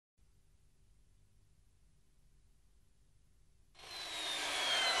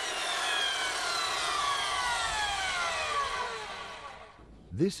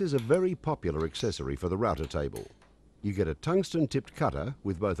This is a very popular accessory for the router table. You get a tungsten-tipped cutter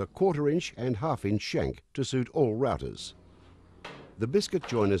with both a 1/4" and 1/2" shank to suit all routers. The biscuit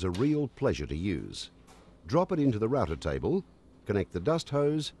joiner is a real pleasure to use. Drop it into the router table, connect the dust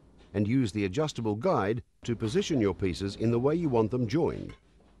hose, and use the adjustable guide to position your pieces in the way you want them joined.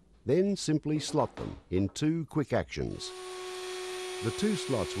 Then simply slot them in 2 quick actions. The 2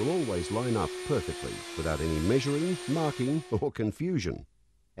 slots will always line up perfectly without any measuring, marking, or confusion.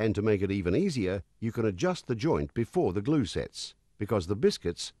 And to make it even easier, you can adjust the joint before the glue sets, because the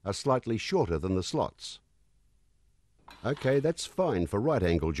biscuits are slightly shorter than the slots. Okay, that's fine for right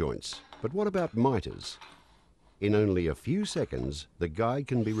angle joints, but what about miters? In only a few seconds, the guide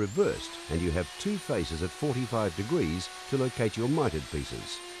can be reversed and you have 2 faces at 45 degrees to locate your mitered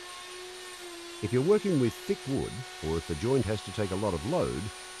pieces. If you're working with thick wood, or if the joint has to take a lot of load,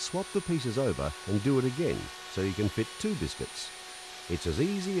 swap the pieces over and do it again so you can fit 2 biscuits. It's as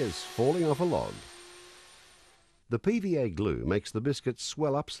easy as falling off a log. The PVA glue makes the biscuits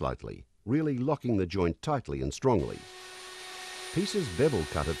swell up slightly, really locking the joint tightly and strongly. Pieces bevel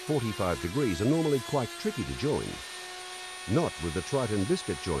cut at 45 degrees are normally quite tricky to join. Not with the Triton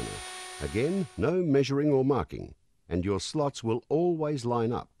Biscuit joiner. Again, no measuring or marking, and your slots will always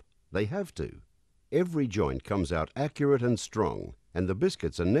line up. They have to. Every joint comes out accurate and strong, and the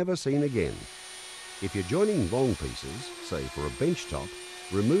biscuits are never seen again. If you're joining long pieces, say for a bench top,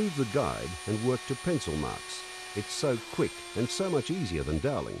 remove the guide and work to pencil marks. It's so quick and so much easier than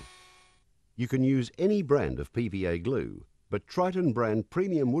doweling. You can use any brand of PVA glue, but Triton brand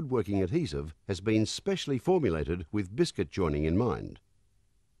premium woodworking adhesive has been specially formulated with biscuit joining in mind.